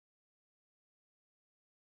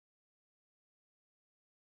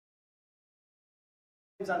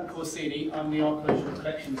I'm Corsini. I'm the Archaeological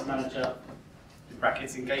Collections Manager, in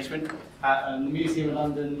brackets engagement, at the Museum of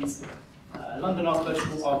London's London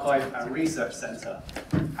Archaeological Archive and Research Centre.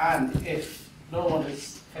 And if no one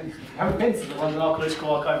has, haven't been to the London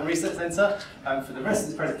Archaeological Archive and Research Centre, for the rest of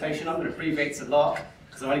this presentation I'm going to abbreviate to LAARC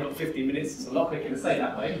because I've only got 15 minutes, it's a lot quicker to say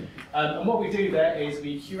that way. And what we do there is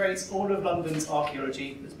we curate all of London's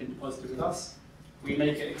archaeology that's been deposited with us. We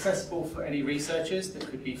make it accessible for any researchers that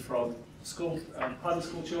could be from school, primary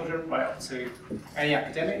school children right up to any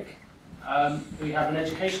academic. We have an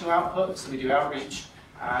educational output, so we do outreach,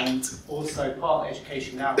 and also part of the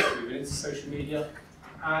education now is moving into social media.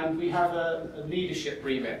 And we have a leadership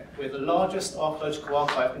remit. We're the largest archaeological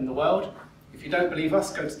archive in the world. If you don't believe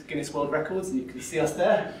us, go to the Guinness World Records and you can see us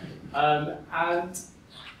there. And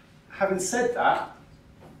having said that,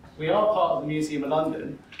 we are part of the Museum of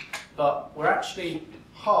London, but we're actually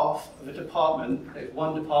half of a department,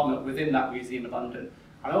 one department within that Museum of London.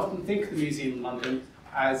 And I often think of the Museum of London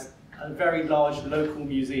as a very large local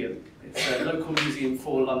museum. It's a local museum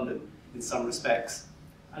for London in some respects.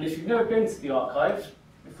 And if you've never been to the archive,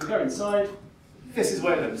 if we go inside, this is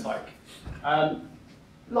what it looks like.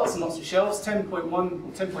 Lots and lots of shelves, 10.1 or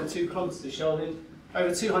 10.2 kilometres of shelving,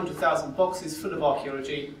 over 200,000 boxes full of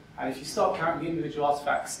archaeology, and if you start counting individual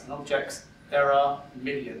artefacts and objects, there are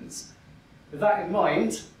millions. With that in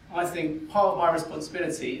mind, I think part of my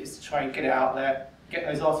responsibility is to try and get it out there, get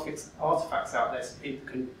those artefacts out there so people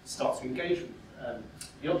can start to engage with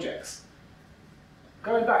the objects.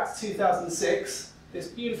 Going back to 2006, this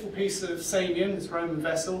beautiful piece of Samian, this Roman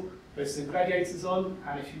vessel, with some gladiators on,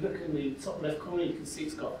 and if you look in the top left corner, you can see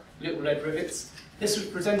it's got little lead rivets. This was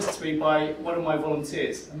presented to me by one of my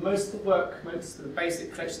volunteers, and most of the work, most of the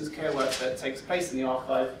basic collections care work that takes place in the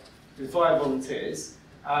archive is via volunteers.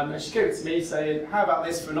 And she gave it to me saying, how about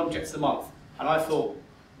this for an object of the month? And I thought,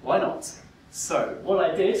 why not? So what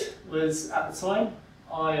I did was, at the time,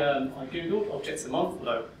 I Googled objects of the month,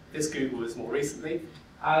 although this Google was more recently,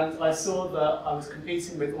 and I saw that I was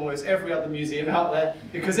competing with almost every other museum out there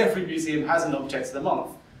because every museum has an object of the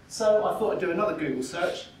month. So I thought I'd do another Google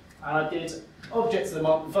search, and I did objects of the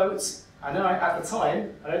month votes, and then at the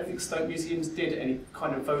time, I don't think Stoke Museums did any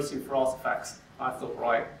kind of voting for artefacts. I thought,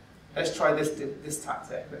 right, let's try this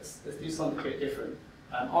tactic, let's do something a bit different.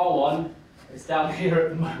 R1 is down here at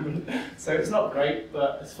the moment, so it's not great,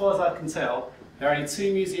 but as far as I can tell, there are only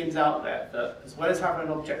 2 museums out there that, as well as having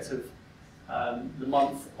an object of the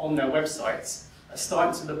month on their websites, are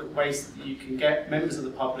starting to look at ways that you can get members of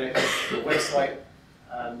the public, your website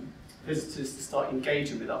visitors to start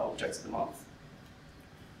engaging with that object of the month.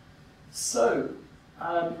 So,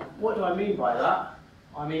 what do I mean by that?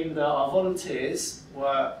 I mean that our volunteers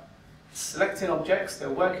were selecting objects, they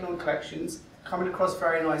were working on collections, coming across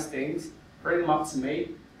very nice things, bringing them up to me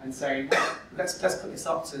and saying, let's put this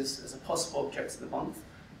up as a possible object of the month.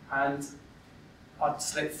 And I'd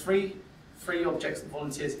select three objects that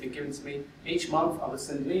volunteers have been given to me. Each month I would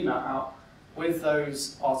send an email out with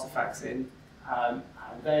those artefacts in, and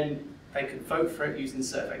then they could vote for it using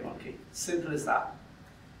SurveyMonkey. Simple as that.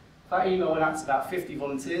 That email went out to about 50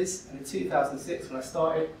 volunteers, and in 2006 when I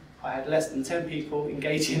started, I had less than 10 people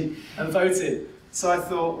engaging and voting. So I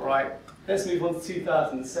thought, right, let's move on to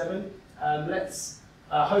 2007. Let's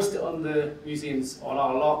host it on the museums, on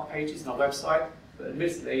our LAARC pages and our website. But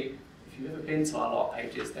admittedly, if you've ever been to our LAARC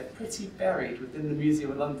pages, they're pretty buried within the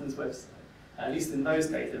Museum of London's website. At least in those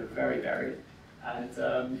days, they were very buried.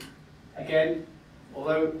 And again,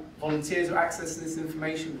 although volunteers were accessing this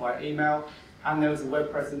information via email, and there was a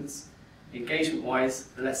web presence, engagement-wise,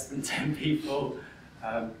 less than 10 people.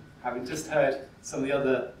 Having just heard some of the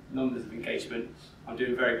other numbers of engagement, I'm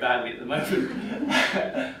doing very badly at the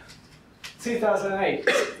moment. 2008,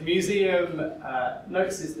 the museum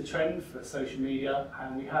notices the trend for social media,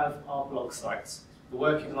 and we have our blog sites, The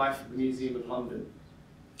Working Life of the Museum of London.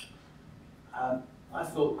 I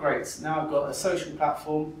thought, great, now I've got a social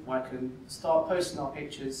platform where I can start posting our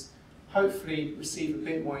pictures, hopefully receive a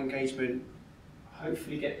bit more engagement,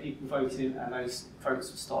 hopefully get people voting, and those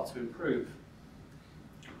votes will start to improve.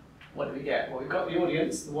 What did we get? Well, we got the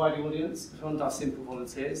audience, the wider audience, beyond our simple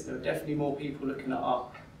volunteers. There were definitely more people looking at our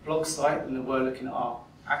blog site than there were looking at our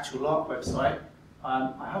actual LAARC website.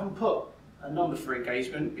 I haven't put a number for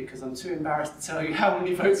engagement because I'm too embarrassed to tell you how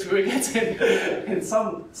many votes we were getting. In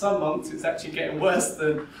some months it's actually getting worse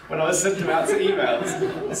than when I was sending them out to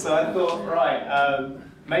emails. So I thought, right,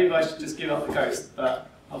 maybe I should just give up the ghost, but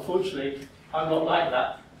unfortunately I'm not like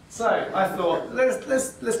that. So I thought,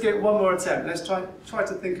 let's give it one more attempt. Let's try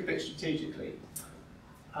to think a bit strategically.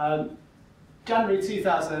 January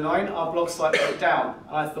 2009, our blog site went down,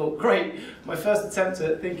 and I thought, great, my first attempt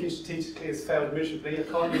at thinking strategically has failed miserably. I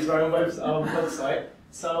can't use our own website.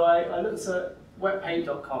 So I looked at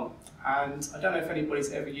wetpaint.com, and I don't know if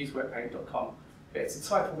anybody's ever used wetpaint.com, but it's a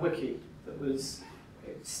type of wiki that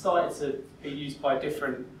it started to be used by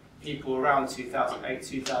different people around 2008,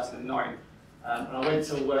 2009. And I went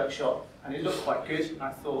to a workshop, and it looked quite good, and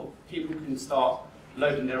I thought people can start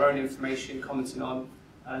loading their own information, commenting on,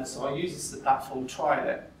 and so I used this as a platform, tried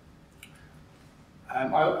it.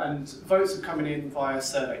 And votes were coming in via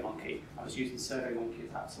SurveyMonkey. I was using SurveyMonkey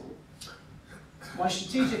as that tool. My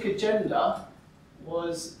strategic agenda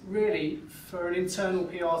was really for an internal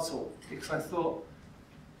PR tool, because I thought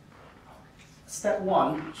step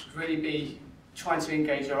one should really be trying to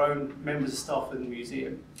engage our own members of staff within the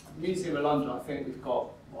museum. The Museum of London, I think we've got,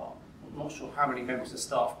 well, I'm not sure how many members of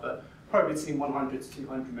staff, but probably between 100 to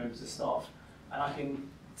 200 members of staff. And I can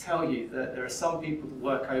tell you that there are some people that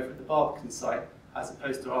work over at the Barbican site, as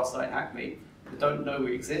opposed to our site in Hackney, that don't know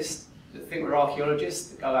we exist, that think we're archaeologists,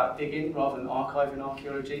 that go out digging rather than archiving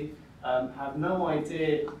archaeology, have no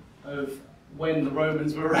idea of when the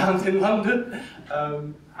Romans were around in London,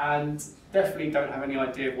 and definitely don't have any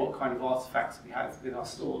idea of what kind of artefacts we had within our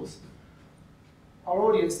stores. Our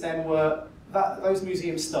audience then were those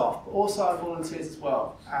museum staff, but also our volunteers as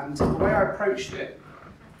well. And the way I approached it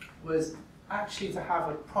was actually to have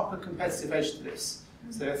a proper competitive edge to this.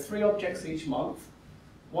 So there are 3 objects each month.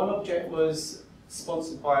 One object was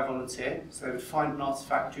sponsored by a volunteer, so they would find an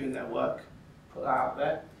artefact during their work, put that out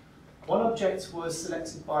there. One object was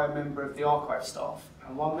selected by a member of the archive staff,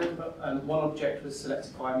 and one object was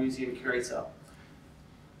selected by a museum curator.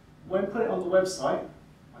 When put it on the website,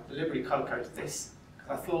 I deliberately colour-coded this,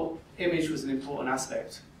 because I thought image was an important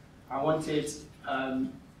aspect. I wanted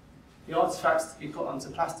the artefacts to be put onto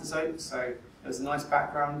plastizote, so there's a nice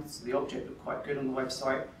background, so the object looked quite good on the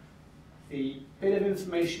website. The bit of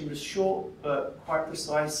information was short but quite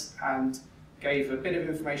precise and gave a bit of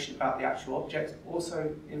information about the actual object,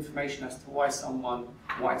 also information as to why someone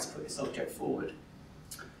wanted to put this object forward.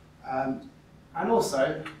 And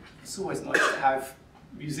also, it's always nice to have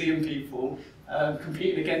museum people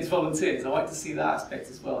competing against volunteers. I like to see that aspect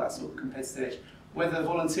as well, that sort of competitive edge. Whether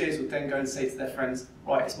volunteers would then go and say to their friends,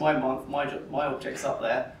 right, it's my month, my object's up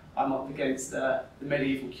there, I'm up against the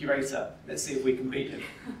medieval curator, let's see if we can beat him.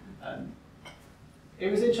 It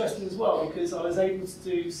was interesting as well because I was able to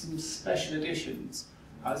do some special editions.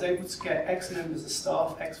 I was able to get ex-members of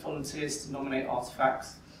staff, ex-volunteers to nominate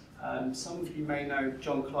artefacts. Some of you may know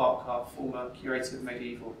John Clark, our former curator of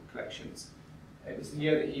medieval collections. It was the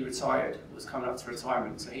year that he retired, was coming up to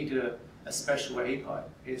retirement, so he did a special where he put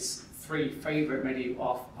his 3 favourite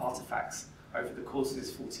medieval artefacts over the course of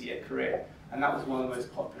his 40-year career, and that was one of the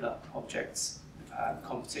most popular objects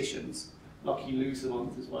competitions. Lucky loser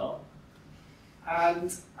month as well.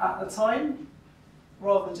 And at the time,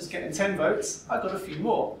 rather than just getting 10 votes, I got a few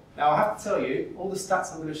more. Now I have to tell you, all the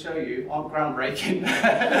stats I'm going to show you aren't groundbreaking.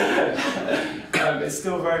 It's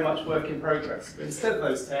still very much work in progress. But instead of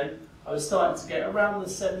those 10, I was starting to get around the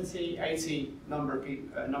 70, 80 number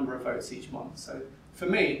of votes each month. So for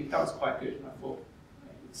me, that was quite good. And I thought,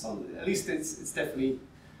 at least it's definitely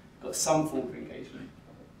got some form of engagement.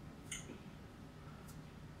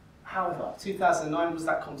 However, 2009 was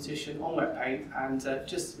that competition on wet paint, and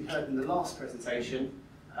just as we heard in the last presentation,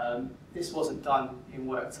 this wasn't done in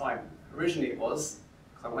work time. Originally it was,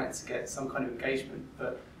 because I wanted to get some kind of engagement,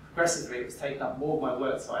 but progressively it was taking up more of my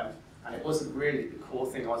work time, and it wasn't really the core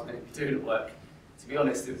thing I was meant to be doing at work. To be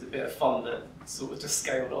honest, it was a bit of fun that sort of just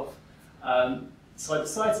scaled off. So I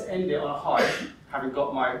decided to end it on a high, having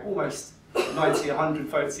got my almost 90, 100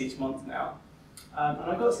 votes each month now.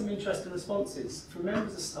 And I got some interesting responses from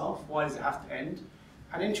members of staff. Why does it have to end?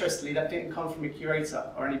 And interestingly, that didn't come from a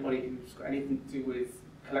curator or anybody who's got anything to do with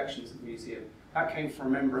collections at the museum. That came from a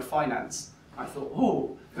member of finance. I thought,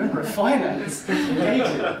 oh, member of finance,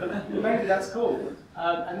 engaging. Maybe that's cool.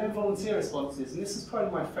 And then volunteer responses, and this is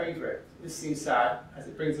probably my favourite. This seems sad, as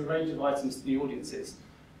it brings a range of items to new audiences.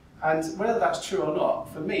 And whether that's true or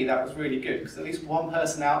not, for me that was really good, because at least one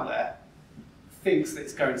person out there thinks that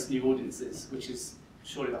it's going to new audiences, which is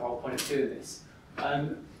surely the whole point of doing this.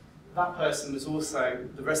 That person was also,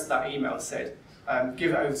 the rest of that email said,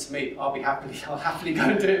 give it over to me, I'll happily go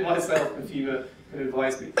and do it myself if you were going to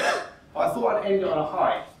advise me. But I thought I'd end it on a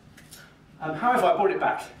high. However, I brought it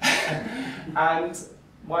back. And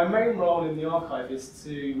my main role in the archive is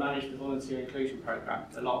to manage the volunteer inclusion programme,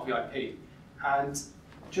 the LAARC VIP. And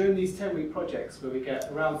during these 10-week projects, where we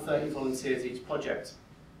get around 30 volunteers each project,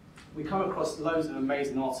 we come across loads of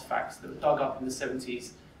amazing artefacts that were dug up in the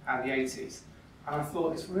 70s and the 80s. And I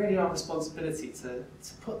thought it's really our responsibility to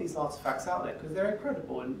put these artefacts out there because they're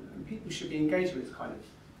incredible and people should be engaged with this kind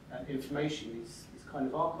of information, these kind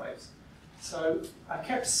of archives. So I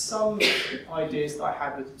kept some ideas that I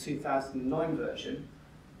had with the 2009 version,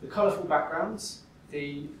 the colourful backgrounds,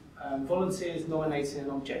 the volunteers nominating an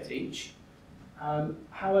object each.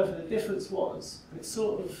 However, the difference was, and it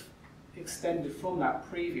sort of extended from that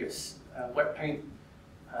previous wet paint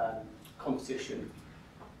competition.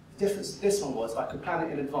 The difference to this one was I could plan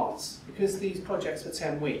it in advance. Because these projects were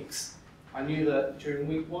 10 weeks, I knew that during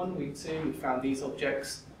week 1, week 2, we found these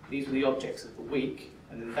objects, these were the objects of the week,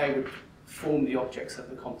 and then they would form the objects of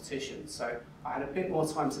the competition. So I had a bit more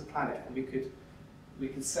time to plan it, and we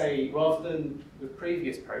could say, rather than with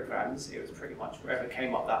previous programs, it was pretty much whatever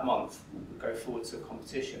came up that month would go forward to a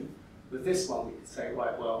competition. With this one, we could say,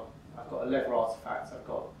 right, well, I've got a leather artefact, I've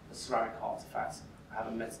got a ceramic artefact, I have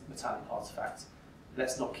a metallic artefact.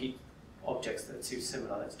 Let's not keep objects that are too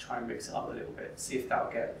similar, let's try and mix it up a little bit, see if that'll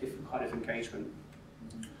get a different kind of engagement.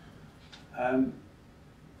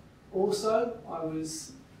 Also, I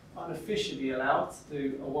was unofficially allowed to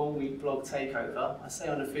do a 1-week blog takeover. I say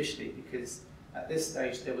unofficially because at this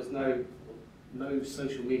stage there was no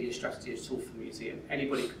social media strategy at all for the museum.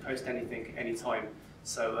 Anybody could post anything at any time.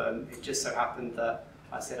 So it just so happened that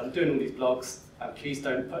I said, I'm doing all these blogs, please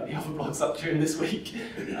don't put any other blogs up during this week.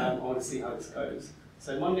 I want to see how this goes.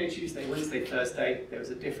 So Monday, Tuesday, Wednesday, Thursday, there was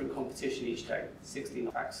a different competition each day,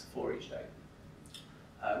 16 facts for each day.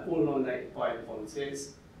 All nominated by the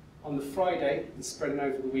volunteers. On the Friday, and spreading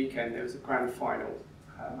over the weekend, there was a grand final.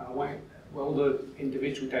 All the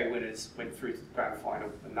individual day winners went through to the grand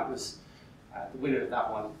final, and that was the winner of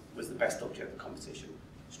that one was the best object of the competition.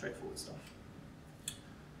 Straightforward stuff.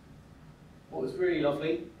 What was really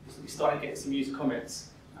lovely was that we started getting some user comments,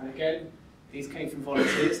 and again, these came from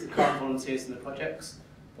volunteers, the current volunteers in the projects,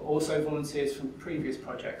 but also volunteers from previous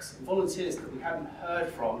projects, and volunteers that we hadn't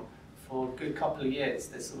heard from for a good couple of years.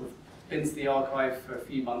 They sort of been to the archive for a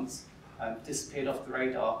few months, disappeared off the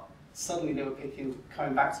radar. Suddenly they were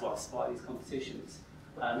coming back to us via these competitions.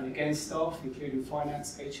 And again, staff, including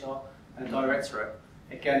finance, HR, and directorate.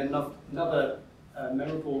 Again, another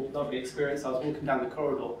memorable, lovely experience. I was walking down the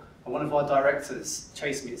corridor, and one of our directors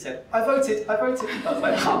chased me and said, I voted. I was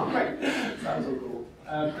like, oh, great. So that was all cool.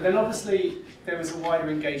 But then obviously, there was a wider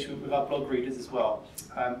engagement with our blog readers as well.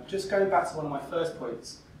 Just going back to one of my first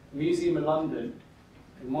points, the Museum of London,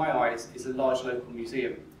 in my eyes, is a large local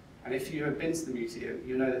museum. And if you have been to the museum,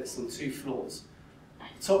 you know that it's on 2 floors.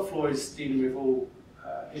 The top floor is dealing with all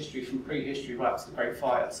history from prehistory right up to the Great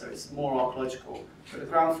Fire, so it's more archaeological. But the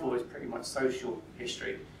ground floor is pretty much social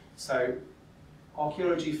history. So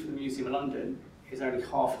archaeology for the Museum of London is only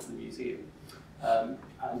half of the museum.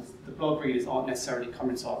 And the blog readers aren't necessarily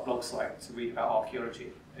coming to our blog site to read about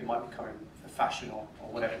archaeology. They might be coming for fashion or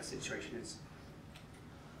whatever the situation is.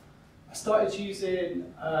 I started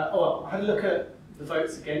using, I had a look at the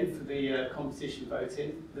votes again for the competition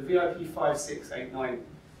voting. The VIP 5, 6, 8, 9,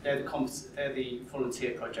 they're the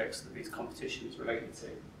volunteer projects that these competitions related to.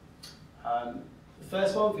 The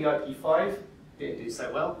first one, VIP 5, didn't do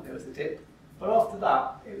so well, there was a dip. But after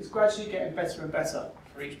that, it was gradually getting better and better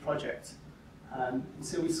for each project.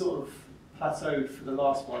 Until we sort of plateaued for the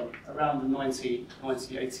last one, around the 90,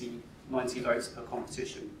 80, 90 votes per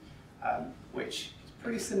competition, which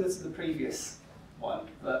pretty similar to the previous one,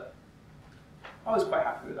 but I was quite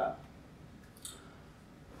happy with that.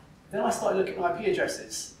 Then I started looking at IP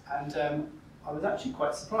addresses, and I was actually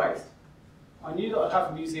quite surprised. I knew that I'd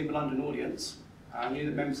have a Museum of London audience, and I knew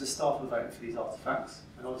that members of staff were voting for these artefacts,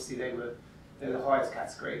 and obviously they're the highest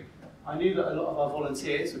category. I knew that a lot of our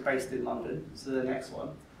volunteers were based in London, so the next one.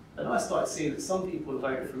 But then I started seeing that some people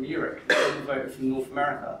voted from Europe, some voted from North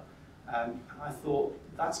America, and I thought,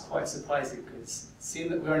 that's quite surprising because seeing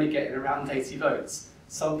that we're only getting around 80 votes,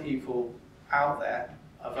 some people out there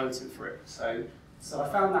are voting for it. So I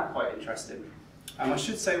found that quite interesting. And I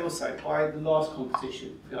should say also, by the last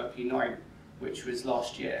competition, VIP 9, which was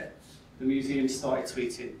last year, the museum started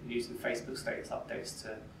tweeting and using Facebook status updates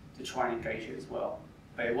to try and engage it as well.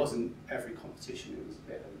 But it wasn't every competition, it was a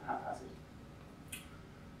bit haphazard.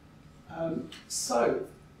 So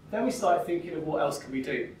then we started thinking of what else can we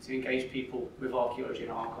do to engage people with archaeology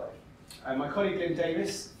and archive. My colleague Lynn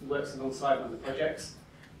Davis, who works alongside one of the projects,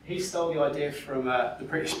 he stole the idea from the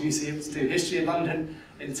British Museum to do history in London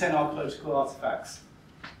in 10 archaeological artefacts.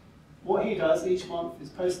 What he does each month is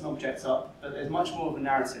post an object up, but there's much more of a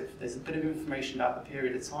narrative. There's a bit of information about the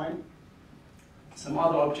period of time, some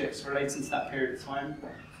other objects relating to that period of time,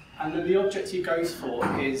 and then the object he goes for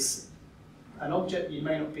is an object you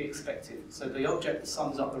may not be expecting. So the object that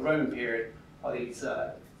sums up the Roman period are these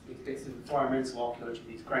bits of environmental archaeology,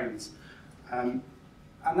 these grains. And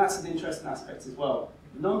that's an interesting aspect as well.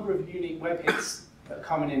 The number of unique web hits that are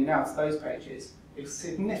coming in now to those pages is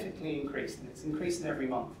significantly increased, and it's increasing every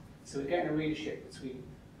month. So we're getting a readership between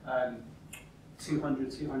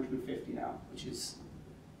 200, 250 now, which is,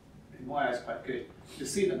 in my eyes, quite good. You'll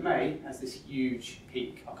see that May has this huge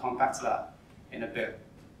peak. I'll come back to that in a bit.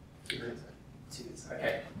 2 minutes. 2 minutes,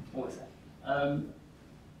 okay, almost there.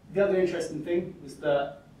 The other interesting thing was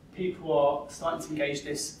that people are starting to engage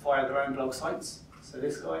this via their own blog sites. So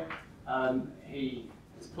this guy, he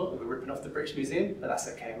has put that we're ripping off the British Museum, but that's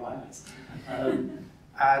okay in my eyes. And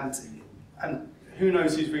who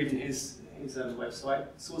knows who's reading his website.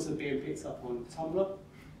 It's also being picked up on Tumblr.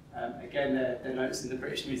 Again, they're noticing the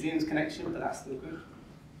British Museum's connection, but that's still good.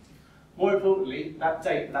 More importantly, that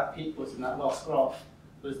date that peak was in that last graph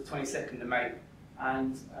was the 22nd of May.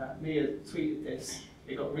 And Mia tweeted this.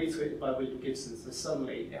 It got retweeted by William Gibson, so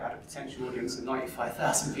suddenly it had a potential audience of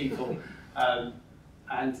 95,000 people.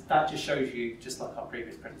 And that just shows you, just like our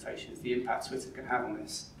previous presentations, the impact Twitter can have on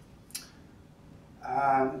this.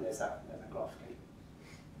 There's that graph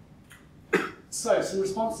again. So, some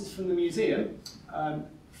responses from the museum.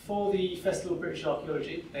 For the Festival of British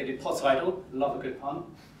Archaeology, they did Pot Idol, love a good pun.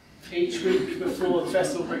 Each week before the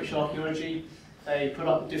Festival of British Archaeology, they put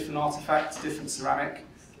up different artefacts, different ceramic,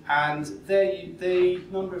 and the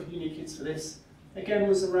number of unique hits for this, again,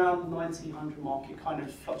 was around the 1900 mark. It kind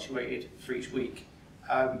of fluctuated for each week.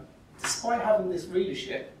 Despite having this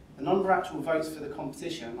readership, the number of actual votes for the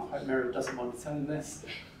competition, I hope Meryl doesn't mind me telling this,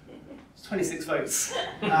 it's 26 votes.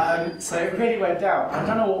 So it really went down. I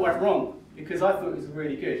don't know what went wrong, because I thought it was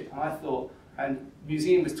really good. And the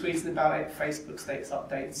museum was tweeting about it, Facebook status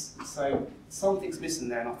updates, so something's missing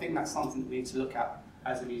there, and I think that's something that we need to look at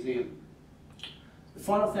as a museum. The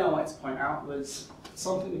final thing I'd like to point out was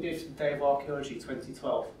something we did for the Day of Archaeology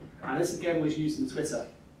 2012, and this again was using Twitter.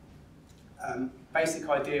 Basic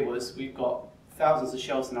idea was we've got thousands of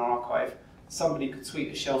shelves in our archive. Somebody could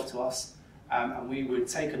tweet a shelf to us, and we would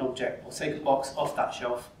take an object or take a box off that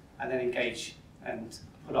shelf and then engage and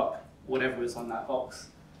put up whatever was on that box.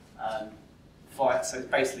 So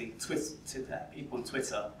basically, people on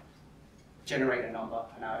Twitter generate a number,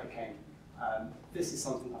 and out it came. This is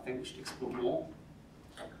something I think we should explore more.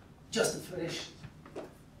 Just to finish,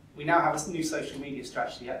 we now have a new social media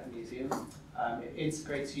strategy at the museum. It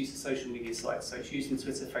integrates use of social media sites, so it's using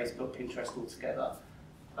Twitter, Facebook, Pinterest all together.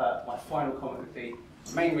 My final comment would be,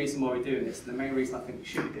 the main reason why we're doing this, and the main reason I think we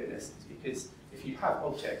should be doing this, is because if you have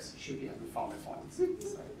objects, you should be having fun with finds.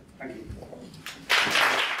 So, thank you.